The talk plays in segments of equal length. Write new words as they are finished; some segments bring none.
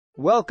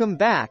Welcome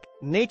back,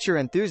 nature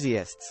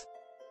enthusiasts.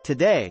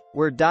 Today,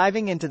 we're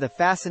diving into the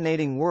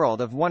fascinating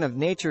world of one of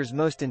nature's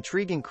most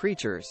intriguing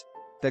creatures,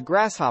 the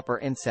grasshopper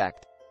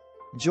insect.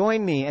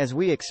 Join me as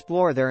we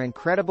explore their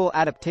incredible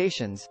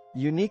adaptations,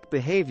 unique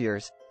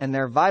behaviors, and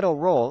their vital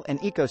role in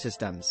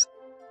ecosystems.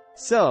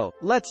 So,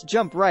 let's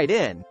jump right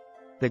in.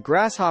 The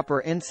grasshopper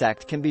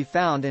insect can be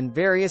found in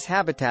various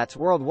habitats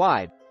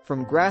worldwide,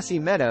 from grassy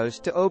meadows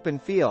to open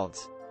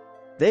fields.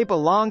 They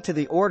belong to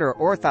the order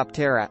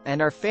Orthoptera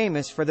and are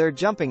famous for their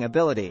jumping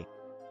ability.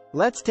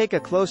 Let's take a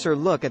closer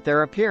look at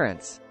their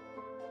appearance.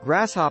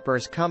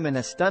 Grasshoppers come in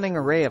a stunning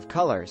array of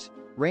colors,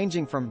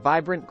 ranging from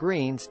vibrant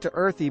greens to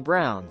earthy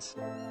browns.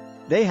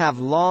 They have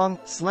long,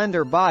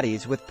 slender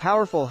bodies with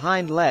powerful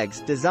hind legs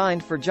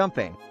designed for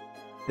jumping.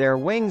 Their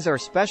wings are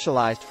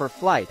specialized for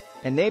flight,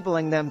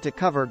 enabling them to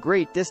cover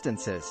great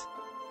distances.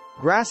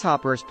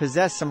 Grasshoppers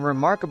possess some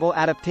remarkable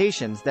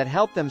adaptations that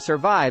help them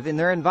survive in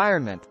their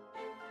environment.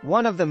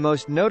 One of the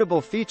most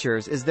notable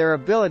features is their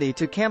ability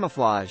to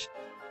camouflage.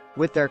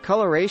 With their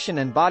coloration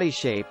and body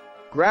shape,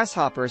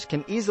 grasshoppers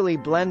can easily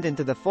blend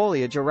into the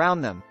foliage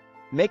around them,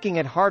 making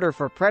it harder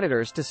for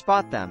predators to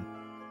spot them.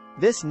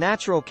 This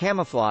natural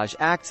camouflage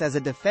acts as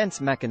a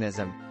defense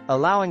mechanism,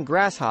 allowing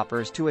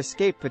grasshoppers to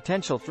escape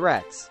potential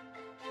threats.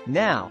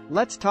 Now,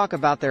 let's talk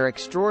about their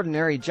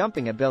extraordinary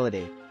jumping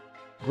ability.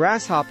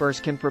 Grasshoppers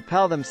can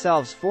propel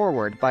themselves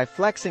forward by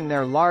flexing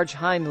their large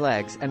hind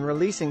legs and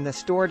releasing the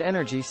stored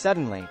energy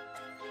suddenly.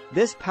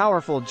 This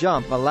powerful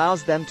jump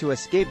allows them to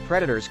escape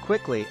predators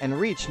quickly and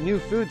reach new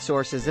food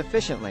sources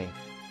efficiently.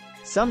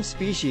 Some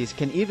species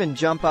can even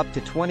jump up to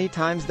 20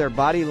 times their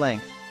body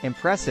length.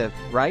 Impressive,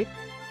 right?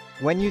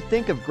 When you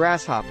think of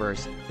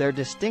grasshoppers, their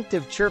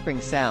distinctive chirping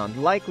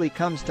sound likely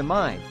comes to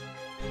mind.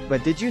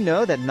 But did you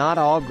know that not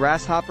all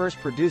grasshoppers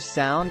produce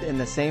sound in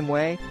the same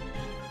way?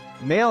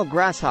 Male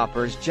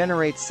grasshoppers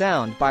generate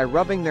sound by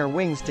rubbing their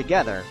wings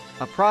together,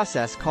 a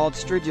process called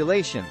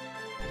stridulation.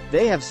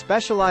 They have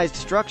specialized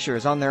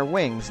structures on their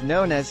wings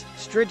known as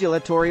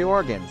stridulatory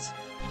organs.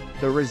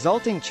 The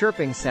resulting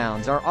chirping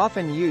sounds are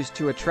often used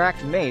to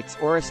attract mates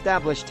or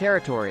establish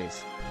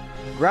territories.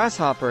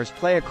 Grasshoppers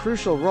play a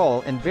crucial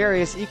role in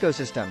various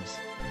ecosystems.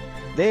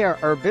 They are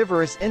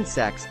herbivorous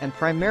insects and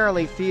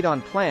primarily feed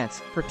on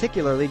plants,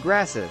 particularly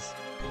grasses.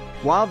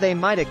 While they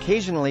might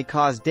occasionally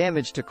cause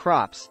damage to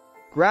crops,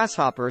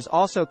 grasshoppers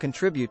also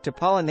contribute to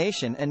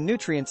pollination and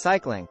nutrient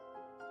cycling.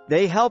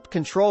 They help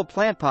control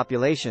plant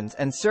populations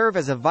and serve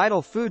as a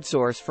vital food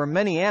source for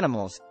many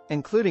animals,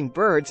 including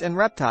birds and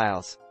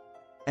reptiles.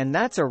 And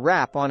that's a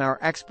wrap on our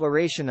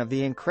exploration of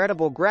the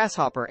incredible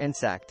grasshopper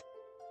insect.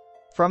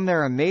 From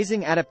their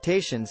amazing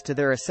adaptations to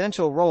their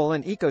essential role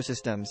in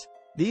ecosystems,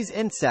 these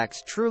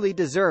insects truly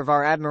deserve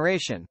our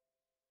admiration.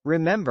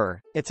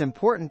 Remember, it's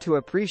important to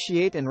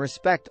appreciate and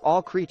respect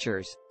all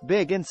creatures,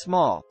 big and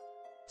small.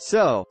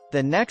 So,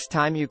 the next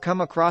time you come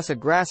across a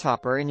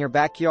grasshopper in your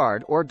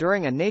backyard or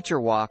during a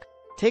nature walk,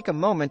 take a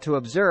moment to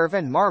observe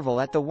and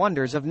marvel at the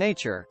wonders of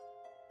nature.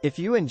 If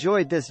you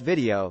enjoyed this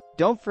video,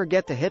 don't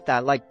forget to hit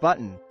that like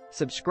button,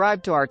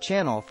 subscribe to our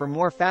channel for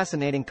more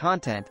fascinating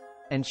content,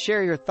 and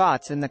share your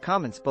thoughts in the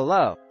comments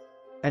below.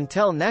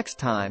 Until next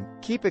time,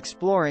 keep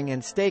exploring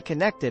and stay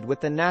connected with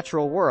the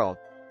natural world.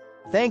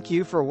 Thank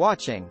you for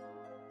watching.